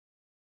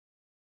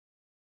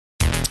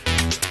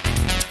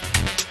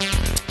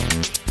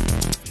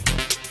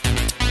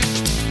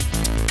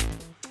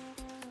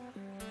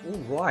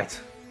Right.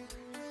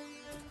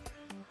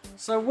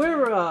 So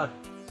we're gonna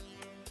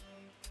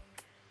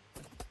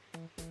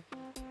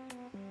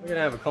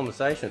have a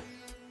conversation,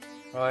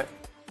 right?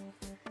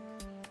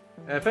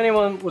 And if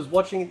anyone was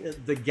watching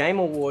the Game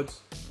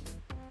Awards,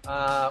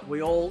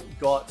 we all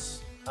got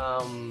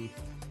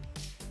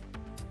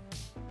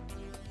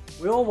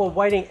we all were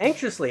waiting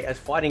anxiously as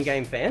fighting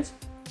game fans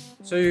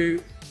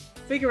to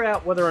figure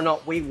out whether or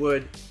not we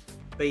would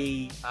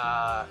be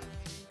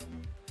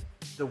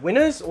the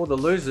winners or the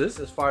losers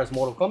as far as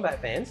Mortal Kombat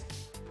fans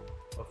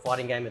of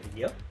Fighting Game of the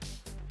Year.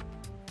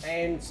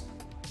 And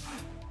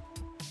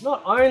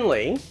not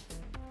only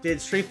did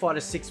Street Fighter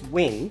 6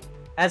 win,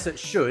 as it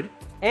should,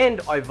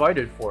 and I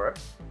voted for it,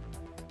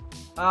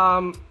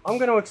 I'm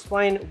going to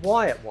explain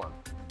why it won.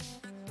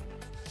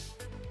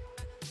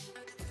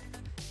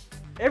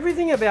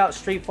 Everything about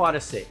Street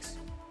Fighter 6,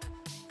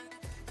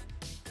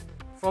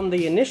 from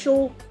the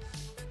initial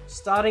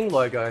starting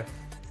logo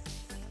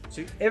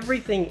to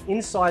everything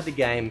inside the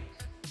game,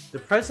 the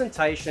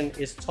presentation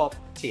is top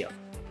tier.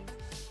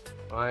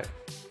 Right?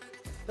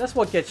 That's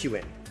what gets you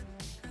in.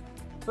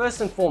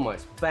 First and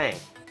foremost, bang,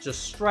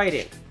 just straight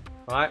in,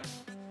 right?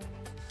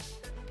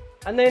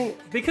 And then,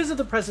 because of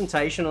the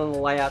presentation and the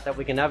layout that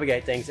we can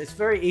navigate things, it's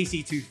very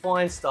easy to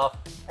find stuff.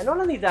 And not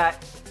only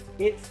that,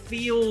 it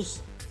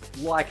feels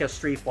like a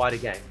Street Fighter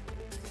game.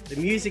 The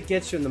music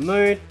gets you in the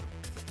mood.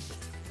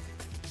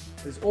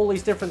 There's all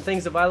these different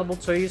things available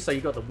to you. So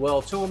you've got the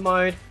World Tour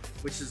mode,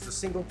 which is the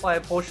single player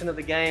portion of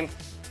the game.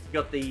 You've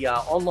got the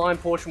online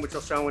portion, which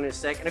I'll show in a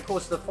sec. And of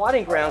course, the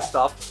fighting ground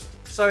stuff.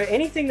 So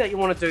anything that you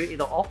want to do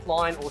either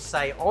offline or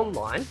say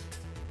online,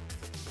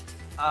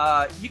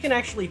 you can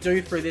actually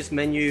do through this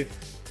menu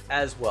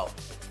as well.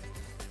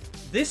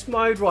 This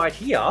mode right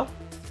here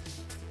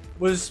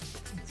was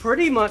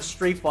pretty much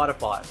Street Fighter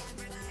V.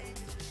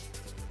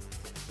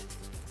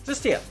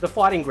 Just here, the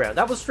fighting ground.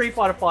 That was Street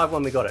Fighter V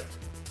when we got it.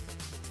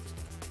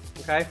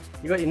 Okay,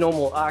 you got your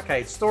normal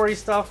arcade story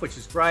stuff, which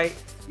is great.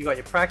 You got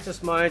your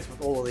practice modes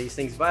with all of these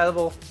things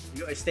available.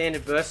 You got your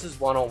standard versus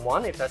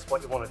one-on-one if that's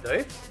what you want to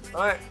do.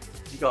 Right.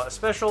 You got a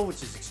special,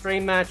 which is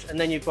extreme match, and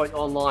then you've got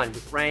online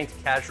with ranked,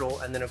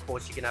 casual, and then of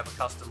course you can have a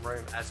custom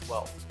room as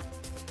well.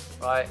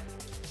 Right.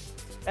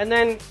 And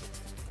then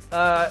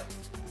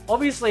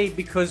obviously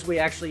because we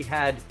actually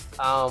had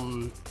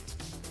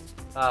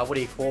what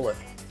do you call it?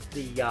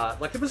 The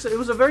like it was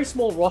a very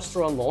small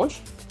roster on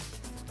launch.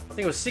 I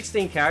think it was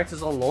 16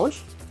 characters on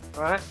launch,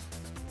 alright?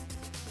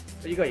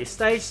 But you got your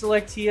stage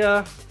select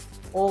here,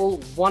 all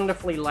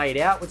wonderfully laid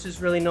out, which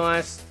is really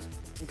nice.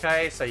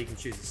 Okay, so you can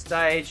choose a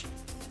stage.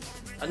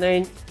 And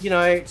then, you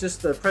know,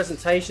 just the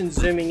presentation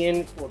zooming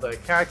in for the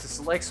character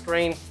select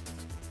screen.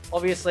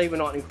 Obviously, we're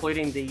not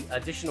including the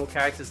additional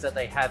characters that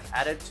they have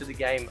added to the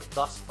game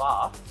thus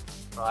far,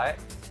 right?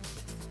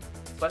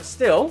 But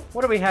still,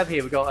 what do we have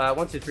here? We've got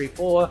 1, 2, 3,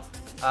 4,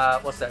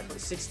 what's that,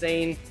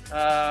 16,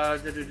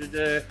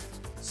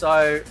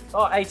 So,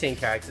 18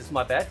 characters,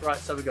 my bad, right?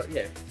 So we got,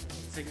 yeah,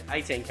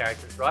 18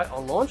 characters, right,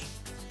 on launch.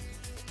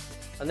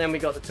 And then we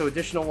got the 2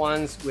 additional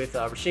ones with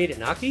Rashid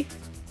and Aki.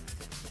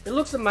 It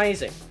looks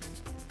amazing.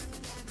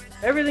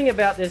 Everything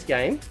about this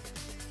game,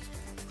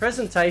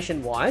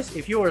 presentation-wise,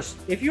 if you're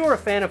a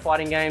fan of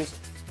fighting games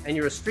and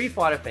you're a Street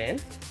Fighter fan,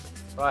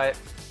 right,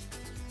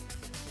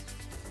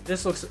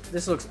 this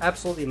looks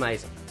absolutely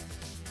amazing.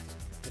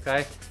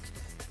 Okay,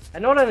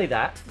 and not only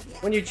that,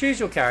 when you choose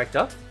your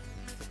character,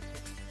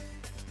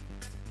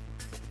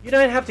 you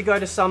don't have to go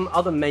to some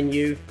other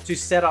menu to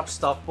set up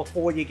stuff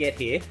before you get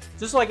here.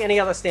 Just like any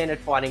other standard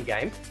fighting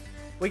game,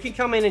 we can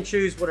come in and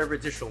choose whatever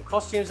additional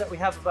costumes that we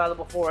have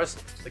available for us,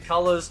 the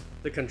colors,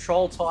 the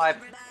control type,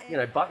 you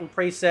know, button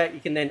preset. You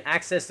can then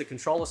access the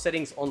controller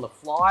settings on the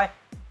fly.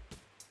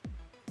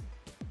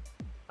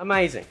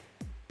 Amazing.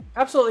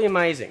 Absolutely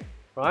amazing,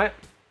 right?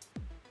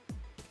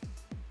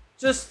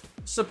 Just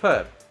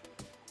superb.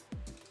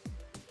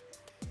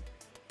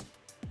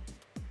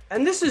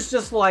 And this is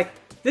just like,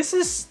 this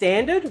is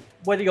standard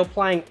whether you're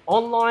playing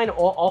online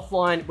or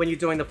offline when you're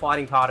doing the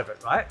fighting part of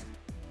it, right?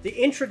 The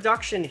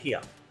introduction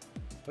here,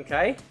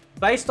 okay,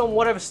 based on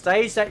whatever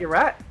stage that you're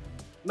at,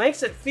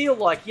 makes it feel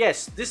like,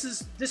 yes, this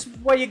is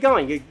where you're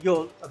going.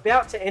 You're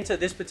about to enter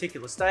this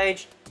particular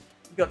stage.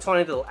 You've got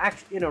tiny little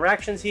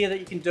interactions here that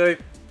you can do.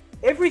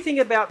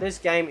 Everything about this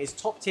game is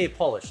top tier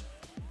polished.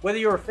 Whether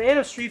you're a fan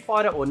of Street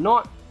Fighter or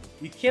not,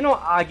 you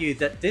cannot argue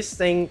that this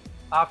thing,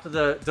 after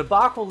the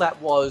debacle that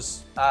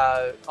was,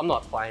 I'm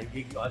not playing,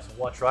 you guys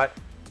watch, right?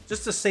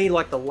 Just to see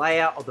like the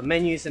layout of the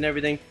menus and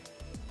everything.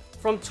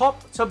 From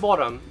top to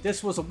bottom,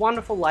 this was a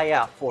wonderful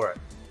layout for it.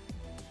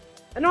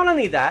 And not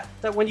only that,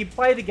 that when you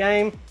play the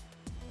game,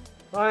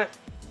 right,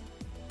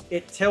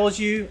 it tells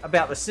you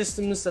about the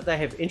systems that they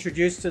have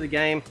introduced to the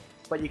game,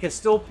 but you can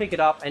still pick it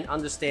up and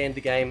understand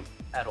the game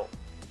at all.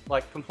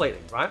 Like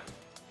completely, right?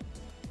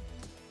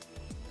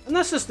 And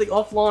that's just the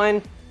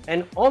offline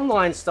and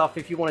online stuff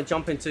if you want to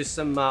jump into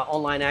some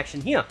online action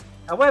here.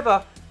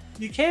 However,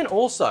 you can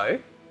also,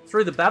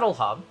 through the Battle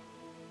Hub,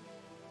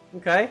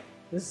 okay,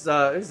 this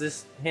is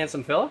this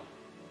handsome fella,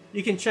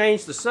 you can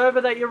change the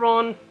server that you're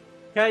on,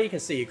 Okay, you can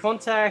see your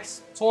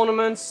contacts,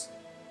 tournaments,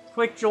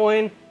 quick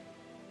join.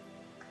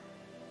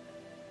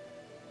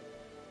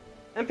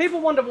 And people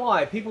wonder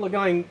why people are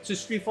going to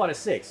Street Fighter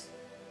 6.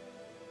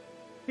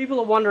 People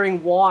are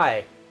wondering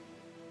why,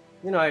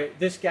 you know,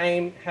 this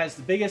game has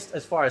the biggest,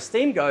 as far as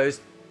Steam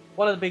goes,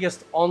 one of the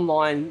biggest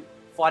online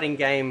fighting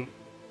game,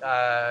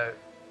 not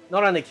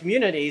only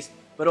communities,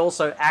 but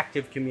also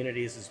active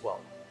communities as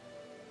well.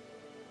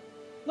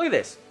 Look at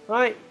this,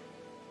 right?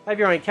 Have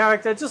your own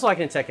character, just like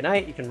in Tekken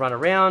 8, you can run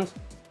around,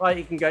 right?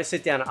 You can go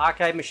sit down at an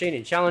arcade machine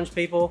and challenge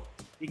people.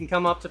 You can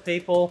come up to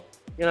people,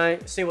 you know,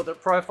 see what the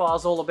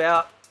profile's all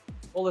about,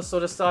 all this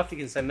sort of stuff. You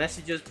can send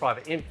messages,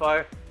 private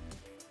info.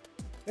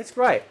 It's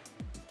great.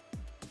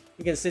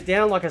 You can sit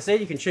down, like I said,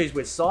 you can choose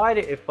which side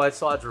if both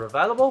sides are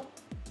available,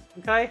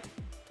 okay?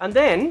 And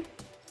then,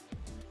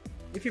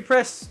 if you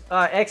press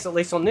X, at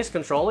least on this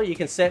controller, you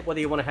can set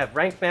whether you want to have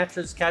ranked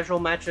matches, casual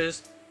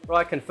matches,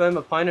 right? Confirm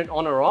opponent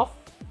on or off,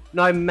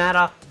 no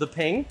matter the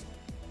ping.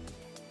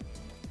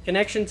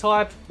 Connection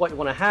type, what you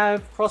want to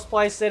have,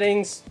 crossplay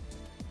settings,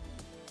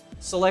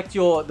 select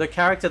the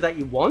character that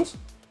you want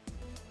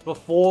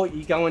before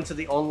you go into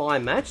the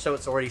online match, so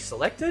it's already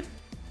selected.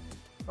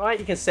 Right,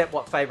 you can set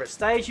what favorite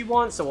stage you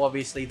want, so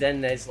obviously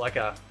then there's like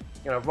a,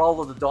 you know,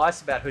 roll of the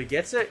dice about who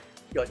gets it.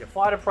 You got your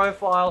fighter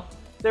profile.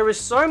 There is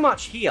so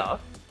much here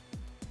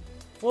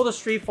for the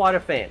Street Fighter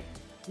fan.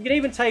 You can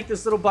even take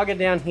this little bugger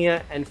down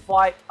here and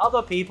fight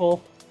other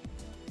people,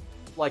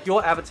 like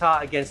your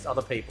avatar against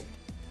other people.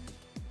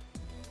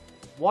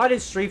 Why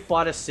did Street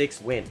Fighter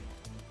 6 win?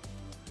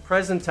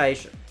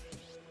 Presentation.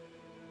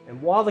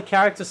 And while the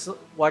character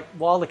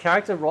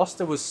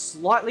roster was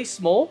slightly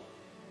small,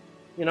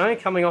 you know,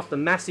 coming off the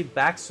massive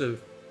backs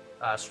of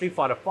Street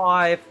Fighter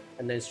 5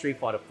 and then Street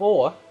Fighter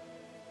 4,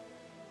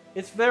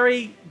 it's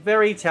very,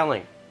 very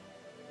telling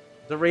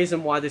the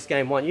reason why this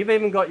game won. You've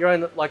even got your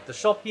own, like, the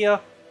shop here.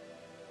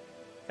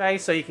 Okay,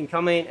 so you can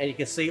come in and you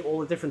can see all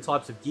the different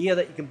types of gear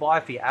that you can buy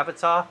for your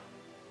avatar.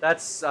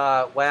 That's,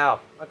 wow.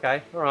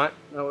 Okay, alright.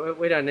 No,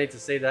 we don't need to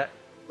see that.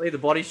 Leave the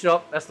body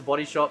shop. That's the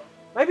body shop.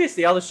 Maybe it's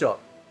the other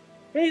shop.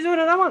 Can you do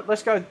another one?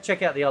 Let's go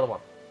check out the other one.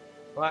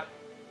 Right.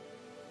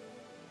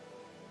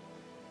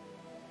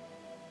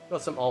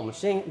 Got some old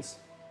machines.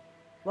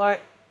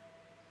 Like,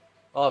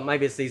 oh,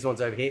 maybe it's these ones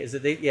over here. Is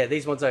it these? Yeah,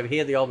 these ones over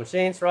here, the old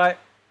machines, right?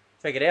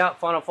 Check it out.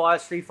 Final Fight,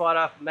 Street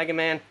Fighter, Mega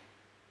Man.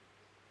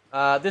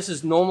 This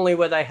is normally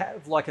where they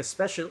have like a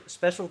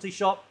specialty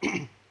shop,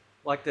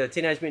 like the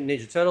Teenage Mutant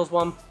Ninja Turtles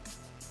one.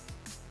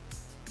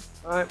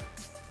 Right.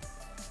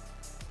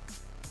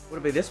 Would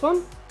it be this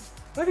one?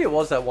 Maybe it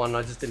was that one.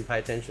 I just didn't pay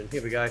attention.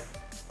 Here we go.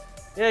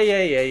 Yeah.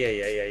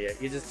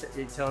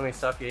 You're telling me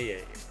stuff. Yeah.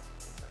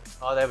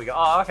 Oh, there we go.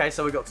 Oh, okay.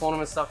 So we got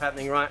tournament stuff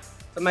happening, right?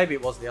 So maybe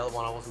it was the other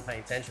one. I wasn't paying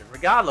attention.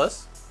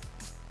 Regardless,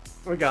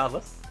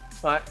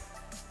 right?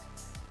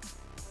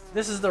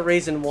 This is the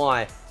reason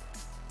why.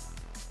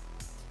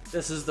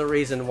 This is the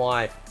reason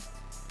why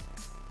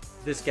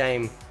this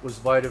game was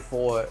voted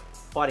for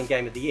Fighting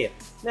Game of the Year.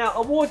 Now,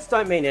 awards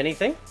don't mean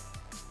anything,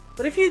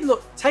 but if you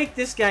take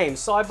this game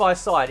side by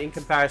side in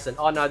comparison,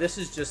 oh no, this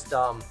is just,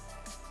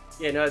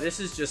 yeah, no, this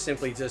is just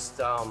simply just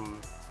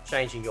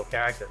changing your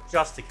character,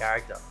 just a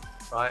character,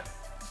 right?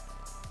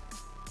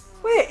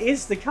 Where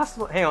is the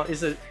customer? Hang on,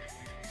 is it?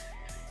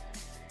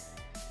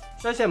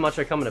 Shows how much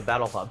I come in a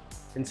Battle Hub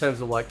in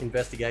terms of like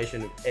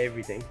investigation of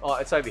everything. Oh,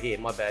 it's over here.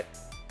 My bad.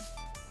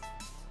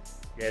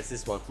 Yeah, it's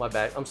this one. My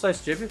bad. I'm so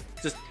stupid.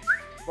 Just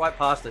right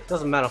past it.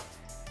 Doesn't matter.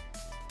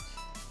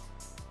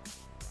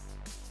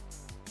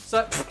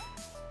 So,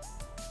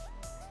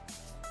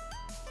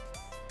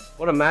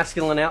 what a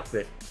masculine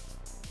outfit.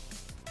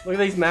 Look at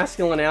these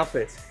masculine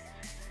outfits.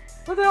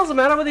 What the hell's the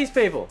matter with these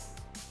people?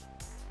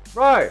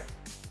 Bro.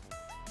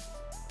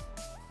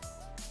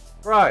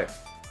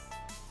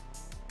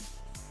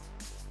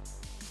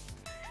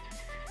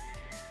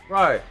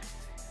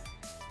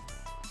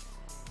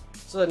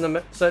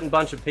 Certain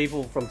bunch of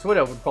people from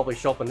Twitter would probably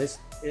shop in this,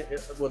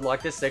 would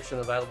like this section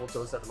available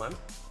to us at the moment.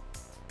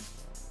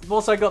 You've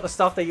also got the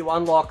stuff that you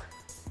unlock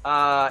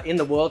in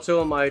the World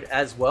Tour mode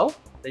as well,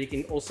 that you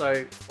can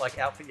also like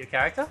outfit your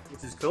character,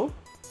 which is cool.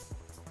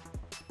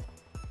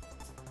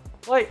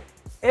 Like,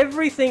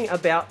 everything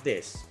about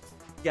this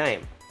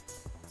game,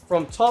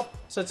 from top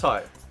to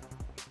toe,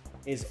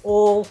 is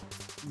all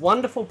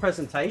wonderful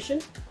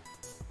presentation,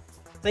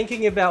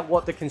 thinking about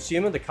what the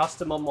consumer, the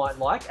customer might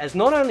like, as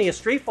not only a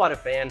Street Fighter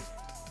fan,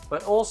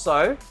 but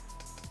also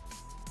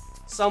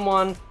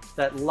someone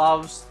that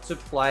loves to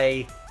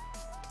play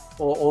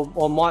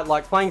or might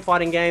like playing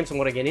fighting games and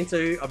want to get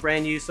into a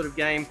brand new sort of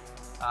game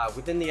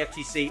within the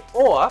FGC,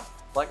 or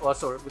like, well,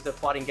 sorry, with the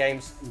fighting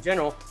games in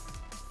general,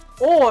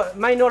 or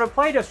may not have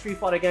played a Street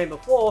Fighter game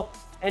before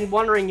and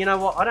wondering, you know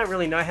what, I don't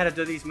really know how to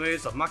do these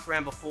moves, I've mucked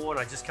around before and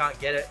I just can't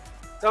get it.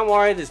 Don't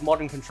worry, there's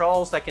modern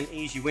controls that can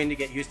ease you in to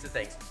get used to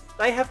things.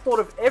 They have thought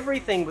of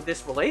everything with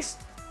this release,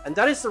 and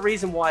that is the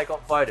reason why it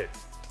got voted.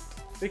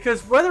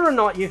 Because whether or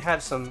not you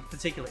have some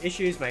particular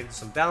issues, maybe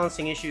some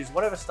balancing issues,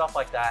 whatever stuff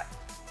like that,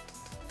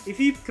 if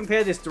you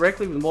compare this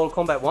directly with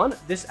Mortal Kombat 1,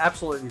 this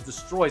absolutely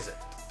destroys it.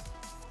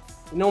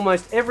 in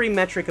almost every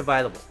metric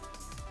available.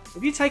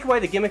 If you take away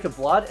the gimmick of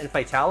blood and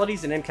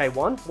fatalities in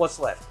MK1, what's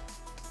left?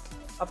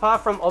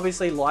 Apart from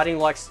obviously liking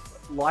like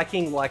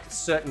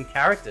certain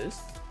characters,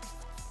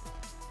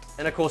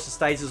 and of course the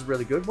stage is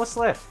really good, what's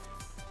left?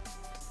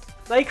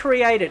 They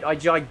created a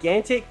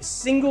gigantic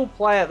single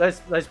player.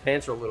 Those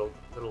pants are a little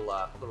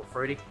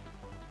fruity,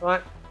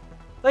 right?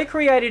 They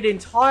created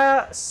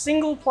entire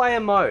single player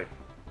mode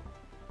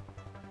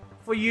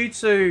for you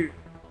to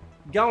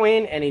go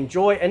in and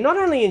enjoy, and not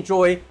only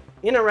enjoy,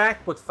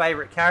 interact with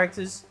favorite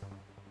characters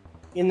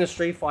in the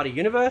Street Fighter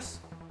universe,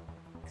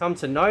 come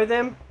to know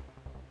them,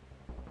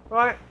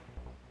 right?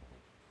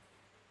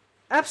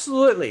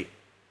 Absolutely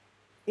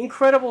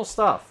incredible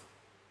stuff,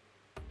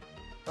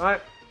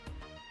 right?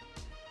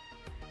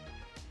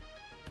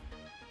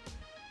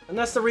 And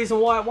that's the reason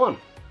why it won.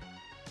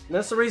 And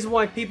that's the reason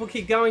why people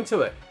keep going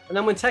to it. And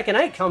then when Tekken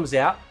 8 comes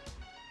out,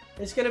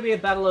 it's going to be a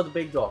battle of the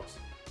big dogs.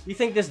 You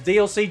think this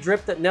DLC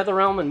drip that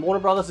NetherRealm and Warner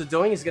Brothers are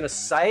doing is going to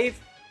save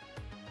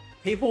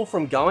people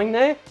from going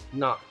there?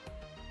 No.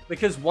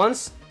 Because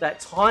once that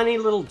tiny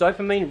little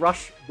dopamine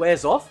rush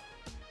wears off,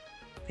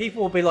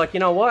 people will be like, you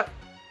know what?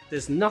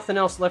 There's nothing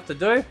else left to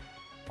do.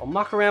 I'll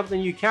muck around with a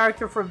new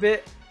character for a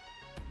bit.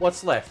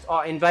 What's left? Oh,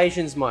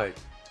 invasions mode.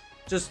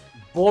 Just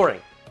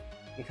boring.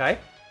 Okay?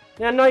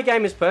 Now, no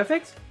game is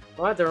perfect.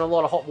 Right? They're in a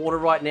lot of hot water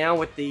right now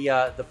with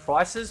the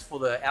prices for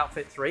the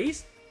Outfit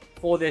 3s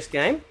for this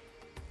game.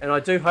 And I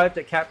do hope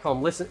that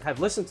Capcom have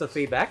listened to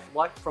feedback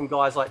like from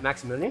guys like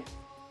Maximilian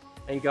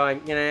and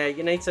going, you know,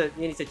 you need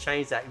to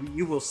change that.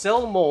 You will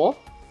sell more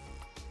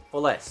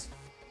for less.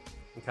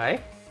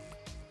 Okay?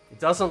 It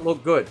doesn't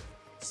look good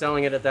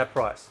selling it at that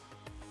price.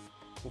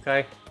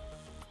 Okay?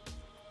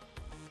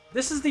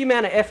 This is the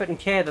amount of effort and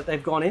care that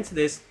they've gone into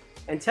this,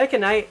 and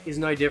Tekken 8 is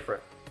no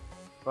different.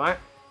 Right?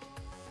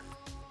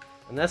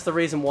 And that's the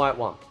reason why it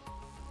won.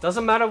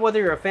 Doesn't matter whether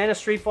you're a fan of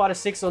Street Fighter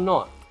 6 or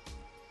not.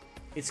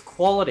 It's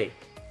quality.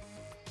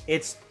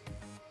 It's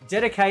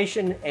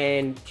dedication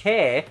and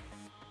care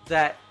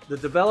that the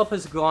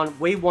developers have gone,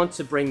 we want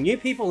to bring new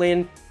people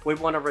in, we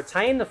want to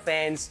retain the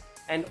fans,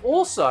 and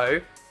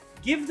also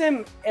give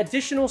them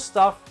additional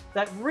stuff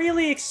that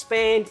really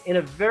expand in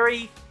a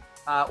very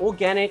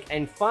organic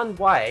and fun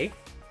way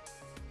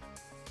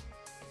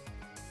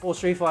for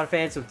Street Fighter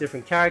fans with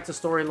different character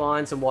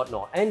storylines and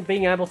whatnot. And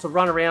being able to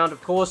run around,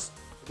 of course,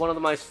 one of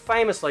the most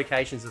famous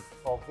locations of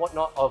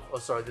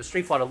the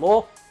Street Fighter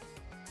lore,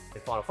 the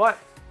Final Fight,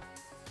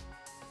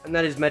 and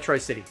that is Metro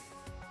City.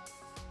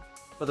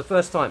 For the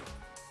first time.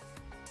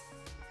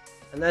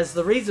 And that's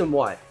the reason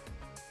why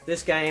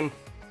this game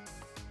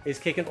is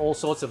kicking all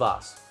sorts of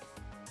ass.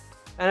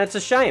 And it's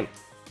a shame.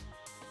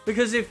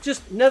 Because if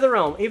just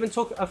NetherRealm even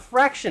took a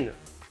fraction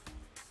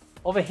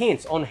of a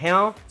hint on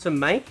how to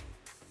make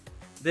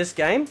this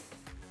game,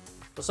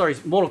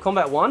 Mortal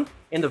Kombat 1,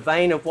 in the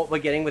vein of what we're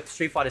getting with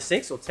Street Fighter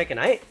 6 or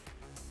Tekken 8,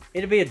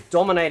 it'd be a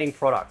dominating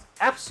product.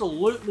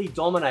 Absolutely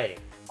dominating.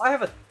 I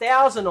have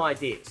 1,000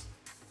 ideas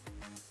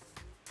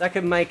that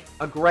could make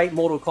a great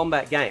Mortal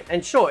Kombat game.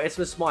 And sure, it's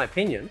just my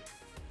opinion,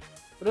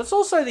 but it's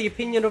also the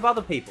opinion of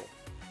other people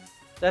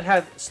that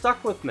have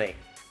stuck with me.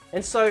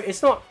 And so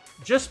it's not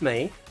just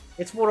me,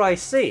 it's what I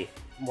see,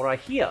 and what I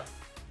hear,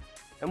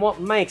 and what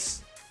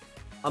makes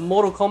a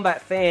Mortal Kombat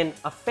fan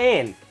a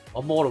fan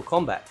of Mortal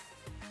Kombat.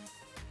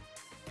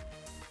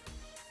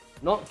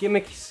 Not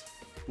gimmicks,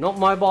 not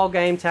mobile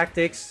game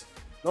tactics,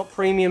 not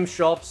premium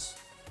shops,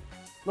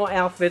 not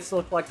outfits that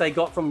look like they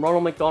got from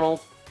Ronald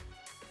McDonald.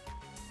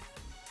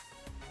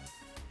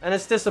 And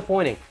it's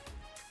disappointing.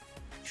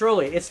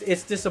 Truly,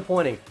 it's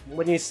disappointing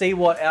when you see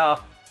what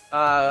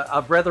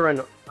our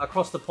brethren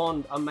across the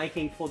pond are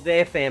making for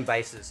their fan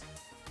bases,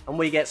 and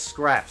we get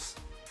scraps.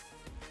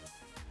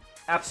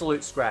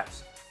 Absolute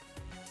scraps.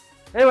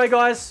 Anyway,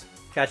 guys,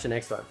 catch you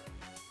next time.